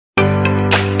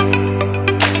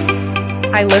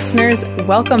Hi, listeners.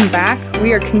 Welcome back.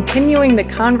 We are continuing the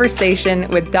conversation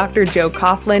with Dr. Joe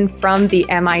Coughlin from the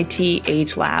MIT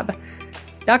Age Lab.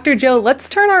 Dr. Joe, let's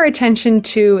turn our attention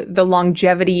to the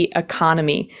longevity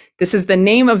economy. This is the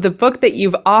name of the book that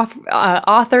you've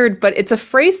authored, but it's a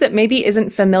phrase that maybe isn't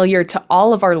familiar to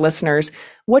all of our listeners.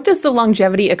 What does the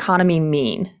longevity economy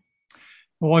mean?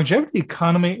 The longevity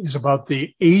economy is about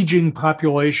the aging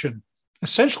population,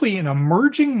 essentially an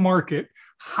emerging market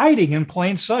hiding in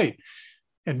plain sight.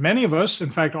 And many of us, in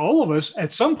fact, all of us,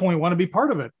 at some point want to be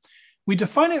part of it. We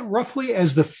define it roughly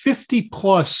as the 50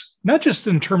 plus, not just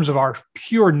in terms of our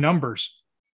pure numbers,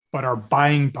 but our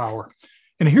buying power.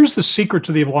 And here's the secret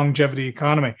to the longevity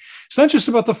economy. It's not just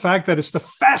about the fact that it's the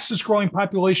fastest growing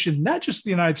population, not just the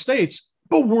United States,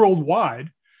 but worldwide.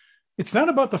 It's not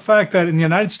about the fact that in the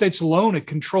United States alone, it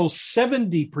controls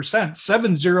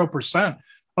 70%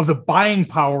 of the buying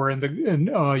power in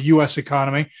the U.S.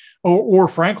 economy, or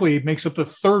frankly, it makes up the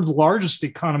third largest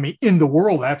economy in the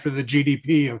world after the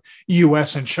GDP of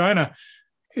U.S. and China.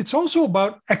 It's also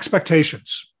about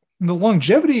expectations. And the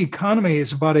longevity economy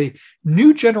is about a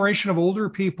new generation of older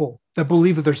people that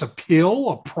believe that there's a pill,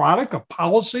 a product, a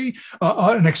policy,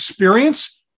 an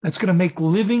experience that's going to make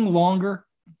living longer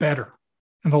better.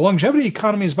 And the longevity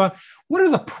economy is about what are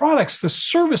the products, the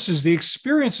services, the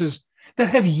experiences that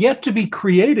have yet to be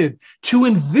created to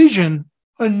envision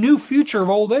a new future of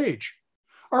old age.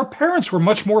 Our parents were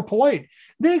much more polite.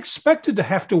 They expected to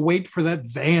have to wait for that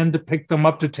van to pick them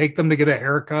up, to take them to get a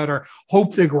haircut, or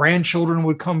hope their grandchildren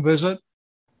would come visit.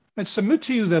 I submit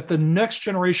to you that the next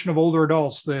generation of older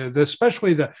adults,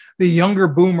 especially the younger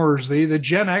boomers, the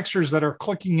Gen Xers that are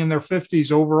clicking in their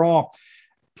 50s overall,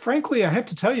 frankly, I have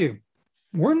to tell you,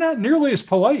 we're not nearly as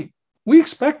polite. We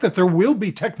expect that there will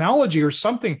be technology or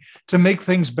something to make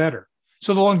things better.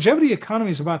 So the longevity economy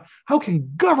is about how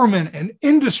can government and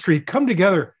industry come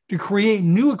together to create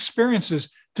new experiences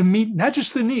to meet not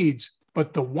just the needs,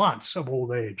 but the wants of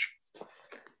old age.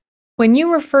 When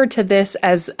you refer to this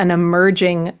as an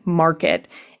emerging market,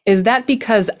 is that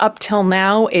because up till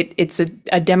now, it's a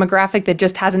demographic that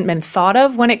just hasn't been thought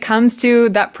of when it comes to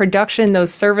that production,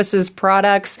 those services,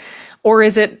 products, or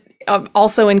is it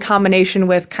also in combination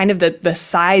with kind of the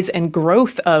size and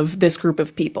growth of this group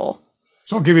of people?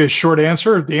 So I'll give you a short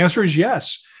answer. The answer is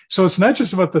yes. So it's not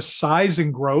just about the size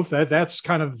and growth. That's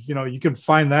kind of, you can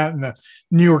find that in the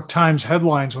New York Times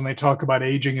headlines when they talk about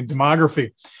aging and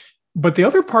demography. But the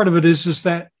other part of it is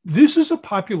that this is a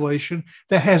population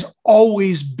that has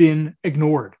always been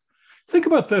ignored. Think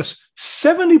about this.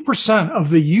 70% of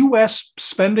the U.S.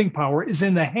 spending power is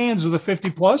in the hands of the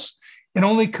 50 plus and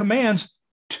only commands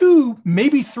 2,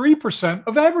 maybe 3%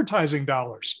 of advertising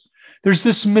dollars. There's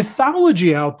this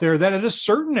mythology out there that at a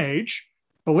certain age,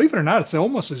 believe it or not, it's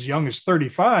almost as young as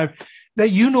 35,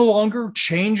 that you no longer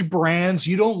change brands,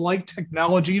 you don't like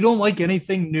technology, you don't like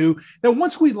anything new, that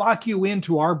once we lock you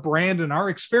into our brand and our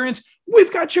experience,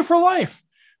 we've got you for life.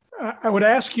 I would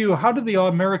ask you, how do the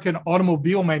American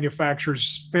automobile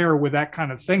manufacturers fare with that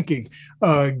kind of thinking,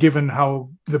 given how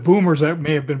the boomers that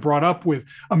may have been brought up with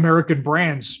American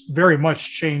brands very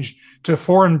much changed to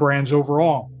foreign brands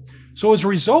overall? So as a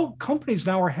result, companies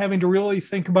now are having to really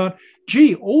think about,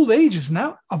 old age is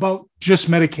not about just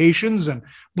medications and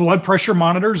blood pressure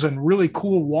monitors and really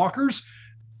cool walkers.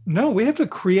 No, we have to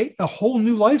create a whole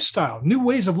new lifestyle, new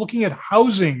ways of looking at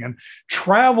housing and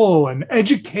travel and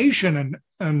education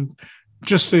and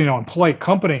just, in polite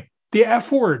company, the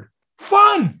F word,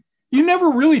 fun. You never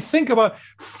really think about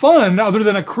fun other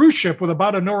than a cruise ship with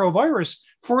about a norovirus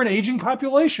for an aging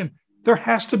population. There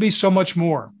has to be so much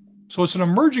more. So it's an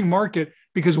emerging market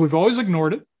because we've always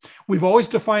ignored it. We've always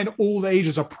defined old age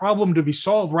as a problem to be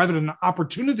solved rather than an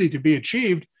opportunity to be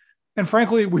achieved. And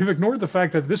frankly, we've ignored the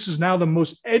fact that this is now the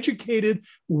most educated,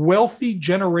 wealthy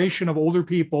generation of older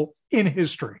people in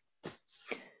history.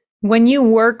 When you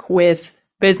work with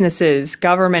businesses,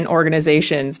 government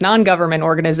organizations, non-government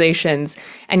organizations,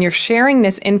 and you're sharing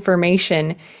this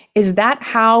information, is that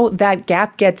how that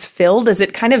gap gets filled? Is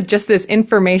it kind of just this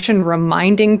information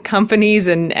reminding companies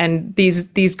and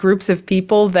these groups of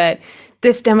people that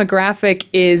this demographic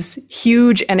is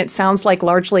huge and it sounds like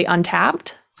largely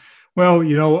untapped? Well,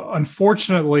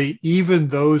 unfortunately, even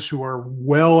those who are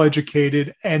well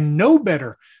educated and know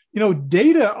better,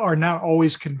 data are not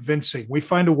always convincing. We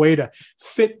find a way to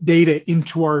fit data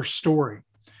into our story.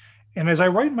 And as I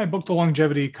write in my book, The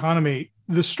Longevity Economy,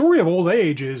 the story of old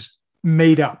age is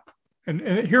made up.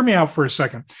 And hear me out for a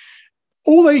second.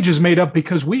 Old age is made up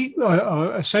because we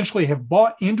essentially have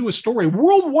bought into a story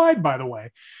worldwide, by the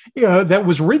way, that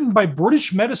was written by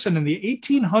British medicine in the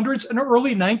 1800s and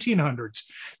early 1900s,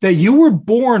 that you were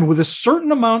born with a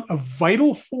certain amount of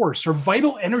vital force or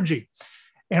vital energy.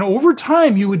 And over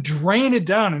time, you would drain it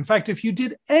down. In fact, if you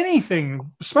did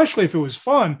anything, especially if it was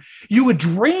fun, you would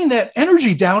drain that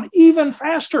energy down even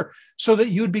faster so that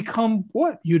you'd become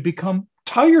what? You'd become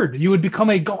tired. You would become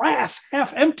a glass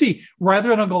half empty rather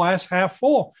than a glass half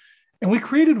full. And we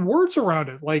created words around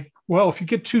it like, well, if you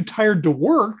get too tired to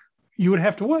work, you would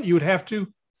have to what? You would have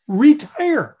to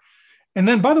retire. And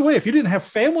then, by the way, if you didn't have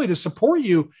family to support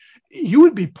you, you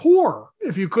would be poor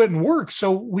if you couldn't work.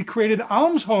 So we created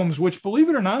alms homes, which, believe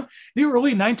it or not, the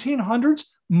early 1900s,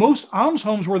 most alms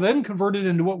homes were then converted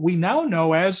into what we now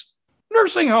know as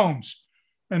nursing homes.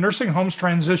 And nursing homes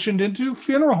transitioned into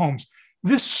funeral homes.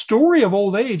 This story of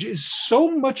old age is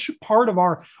so much part of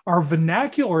our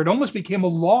vernacular. It almost became a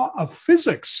law of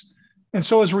physics. And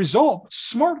so as a result,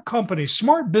 smart companies,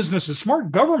 smart businesses,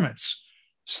 smart governments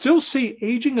still see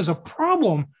aging as a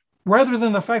problem rather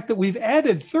than the fact that we've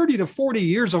added 30 to 40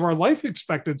 years of our life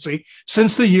expectancy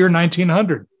since the year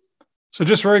 1900. So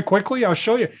just very quickly, I'll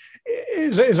show you.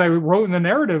 As I wrote in the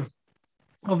narrative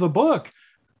of the book,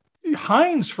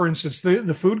 Heinz, for instance,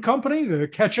 the food company, the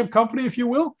ketchup company, if you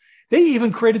will, they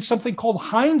even created something called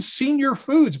Heinz Senior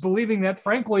Foods, believing that,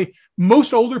 frankly,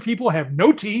 most older people have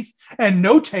no teeth and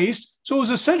no taste. So it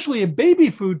was essentially a baby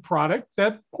food product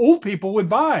that old people would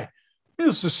buy.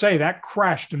 Needless to say, that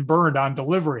crashed and burned on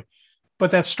delivery.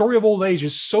 But that story of old age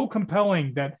is so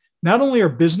compelling that not only are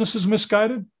businesses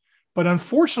misguided, but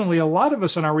unfortunately, a lot of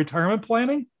us in our retirement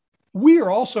planning, we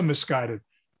are also misguided.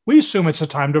 We assume it's a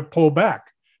time to pull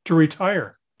back, to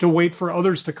retire, to wait for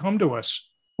others to come to us,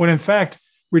 when in fact,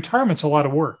 retirement's a lot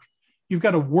of work. You've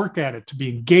got to work at it to be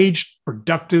engaged,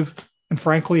 productive, and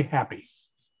frankly, happy.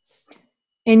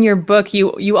 In your book,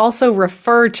 you also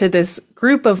refer to this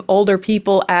group of older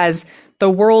people as the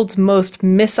world's most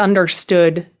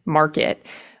misunderstood market.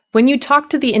 When you talk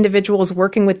to the individuals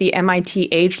working with the MIT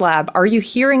Age Lab, are you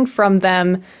hearing from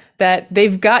them that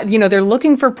they've got, they're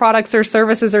looking for products or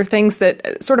services or things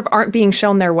that sort of aren't being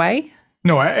shown their way?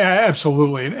 No,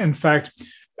 absolutely. In fact,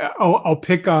 I'll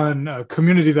pick on a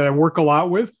community that I work a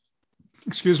lot with,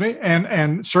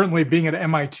 and certainly being at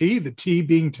MIT, the T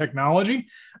being technology.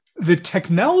 The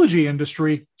technology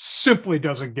industry simply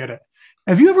doesn't get it.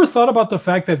 Have you ever thought about the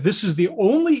fact that this is the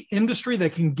only industry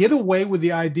that can get away with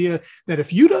the idea that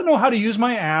if you don't know how to use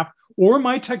my app or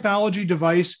my technology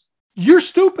device, you're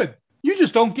stupid. You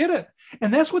just don't get it.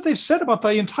 And that's what they've said about the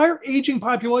entire aging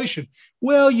population.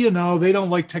 Well, they don't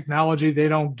like technology. They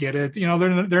don't get it.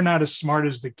 They're not as smart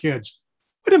as the kids.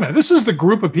 Wait a minute. This is the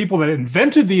group of people that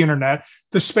invented the internet,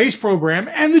 the space program,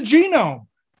 and the genome,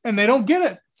 and they don't get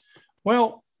it.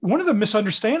 Well, one of the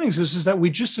misunderstandings is that we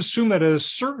just assume that at a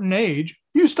certain age,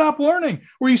 you stop learning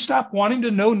or you stop wanting to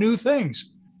know new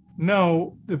things.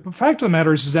 No, the fact of the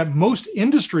matter is that most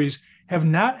industries have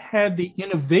not had the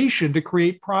innovation to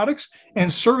create products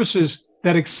and services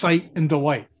that excite and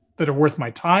delight, that are worth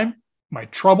my time, my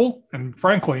trouble, and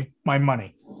frankly, my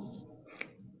money.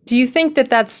 Do you think that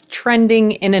that's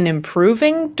trending in an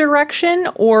improving direction,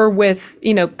 or with,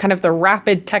 kind of the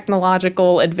rapid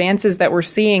technological advances that we're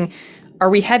seeing, are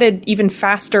we headed even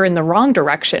faster in the wrong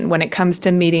direction when it comes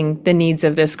to meeting the needs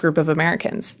of this group of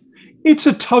Americans? It's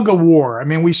a tug of war. I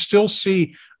mean, we still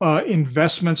see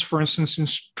investments, for instance, in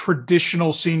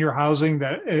traditional senior housing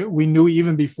that we knew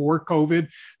even before COVID.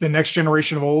 The next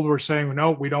generation of old were saying,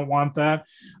 no, we don't want that.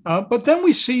 But then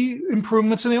we see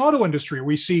improvements in the auto industry.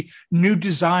 We see new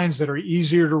designs that are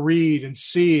easier to read and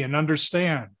see and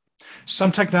understand.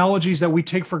 Some technologies that we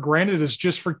take for granted as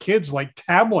just for kids, like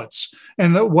tablets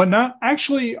and whatnot,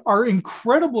 actually are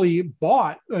incredibly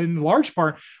bought in large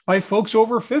part by folks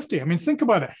over 50. I mean, think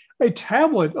about it. A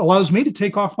tablet allows me to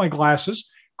take off my glasses,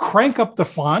 crank up the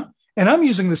font, and I'm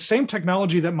using the same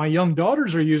technology that my young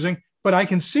daughters are using, but I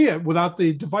can see it without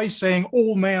the device saying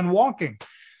old man walking.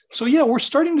 So yeah, we're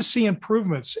starting to see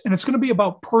improvements, and it's going to be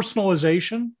about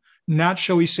personalization, not,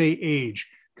 shall we say, age.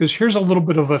 Because here's a little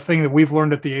bit of a thing that we've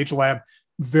learned at the Age Lab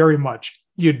very much.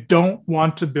 You don't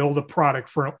want to build a product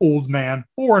for an old man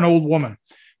or an old woman.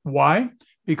 Why?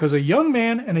 Because a young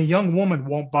man and a young woman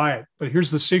won't buy it. But here's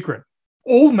the secret.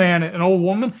 Old man and old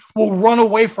woman will run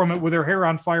away from it with their hair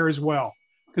on fire as well.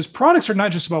 Because products are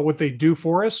not just about what they do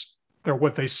for us, they're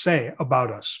what they say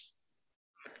about us.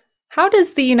 How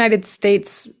does the United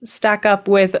States stack up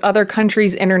with other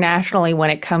countries internationally when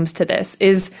it comes to this?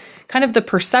 Is kind of the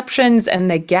perceptions and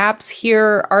the gaps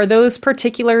here, are those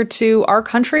particular to our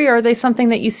country, or are they something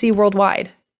that you see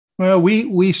worldwide? Well,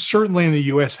 we certainly in the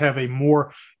U.S. have a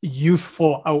more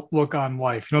youthful outlook on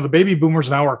life. The baby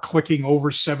boomers now are clicking over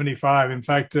 75. In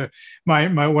fact, my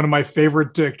one of my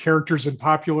favorite characters in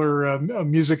popular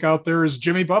music out there is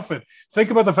Jimmy Buffett.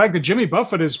 Think about the fact that Jimmy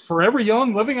Buffett is forever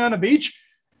young, living on a beach,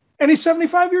 and he's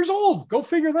 75 years old. Go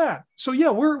figure that. So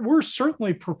yeah, we're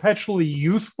certainly perpetually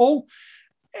youthful.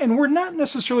 And we're not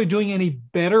necessarily doing any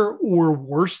better or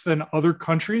worse than other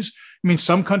countries. I mean,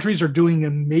 some countries are doing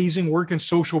amazing work in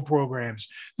social programs.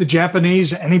 The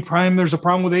Japanese, anytime there's a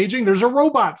problem with aging, there's a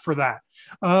robot for that.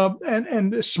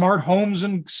 And smart homes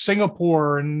in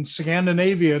Singapore and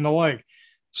Scandinavia and the like.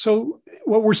 So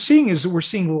what we're seeing is that we're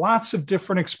seeing lots of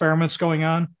different experiments going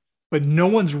on, but no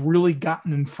one's really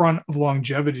gotten in front of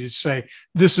longevity to say,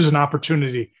 this is an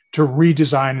opportunity to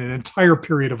redesign an entire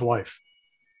period of life.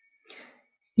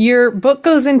 Your book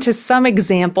goes into some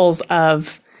examples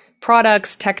of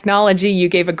products, technology. You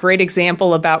gave a great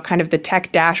example about kind of the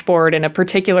tech dashboard and a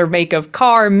particular make of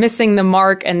car missing the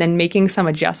mark and then making some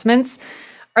adjustments.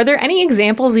 Are there any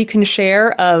examples you can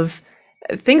share of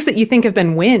things that you think have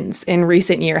been wins in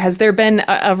recent year? Has there been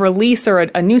a release or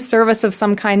a new service of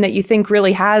some kind that you think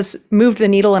really has moved the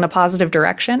needle in a positive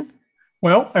direction?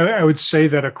 Well, I would say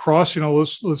that across,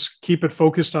 let's keep it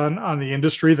focused on the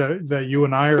industry that you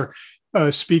and I are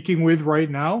speaking with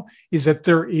right now, is that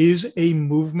there is a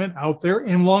movement out there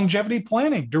in longevity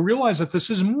planning to realize that this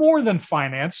is more than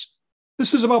finance.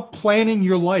 This is about planning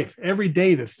your life every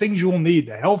day, the things you will need,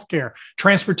 the healthcare,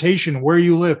 transportation, where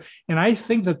you live. And I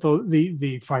think that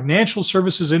the financial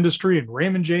services industry, and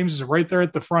Raymond James is right there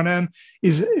at the front end,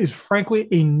 is frankly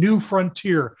a new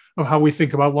frontier of how we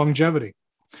think about longevity.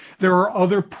 There are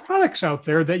other products out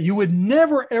there that you would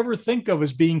never, ever think of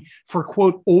as being for,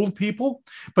 quote, old people,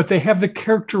 but they have the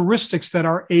characteristics that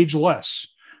are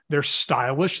ageless. They're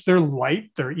stylish, they're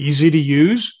light, they're easy to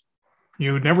use.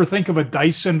 You would never think of a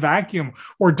Dyson vacuum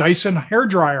or Dyson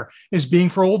hairdryer as being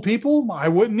for old people. I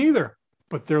wouldn't either,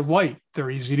 but they're light,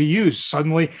 they're easy to use.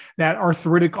 Suddenly that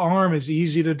arthritic arm is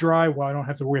easy to dry. Well, I don't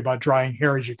have to worry about drying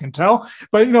hair, as you can tell,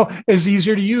 but it's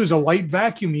easier to use. A light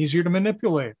vacuum, easier to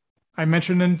manipulate. I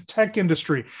mentioned in tech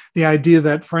industry, the idea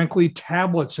that, frankly,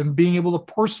 tablets and being able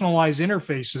to personalize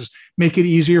interfaces make it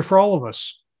easier for all of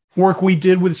us. Work we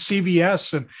did with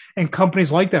CVS and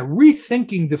companies like that,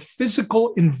 rethinking the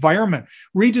physical environment,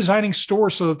 redesigning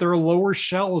stores so that there are lower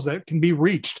shelves that can be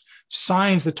reached,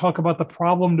 signs that talk about the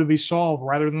problem to be solved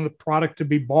rather than the product to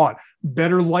be bought,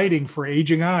 better lighting for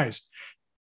aging eyes.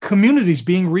 Communities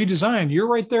being redesigned. You're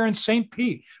right there in St.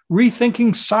 Pete,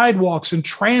 rethinking sidewalks and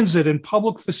transit and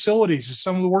public facilities is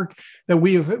some of the work that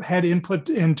we have had input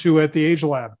into at the Age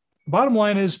Lab. Bottom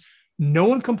line is, no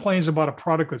one complains about a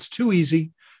product that's too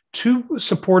easy, too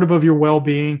supportive of your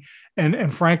well-being,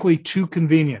 and frankly, too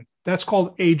convenient. That's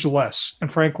called ageless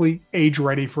and frankly, age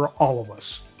ready for all of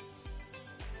us.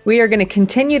 We are going to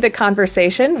continue the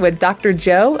conversation with Dr.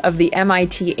 Joe of the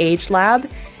MIT Age Lab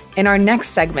in our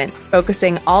next segment,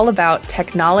 focusing all about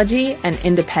technology and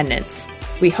independence.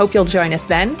 We hope you'll join us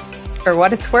then. For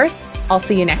what it's worth, I'll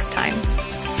see you next time.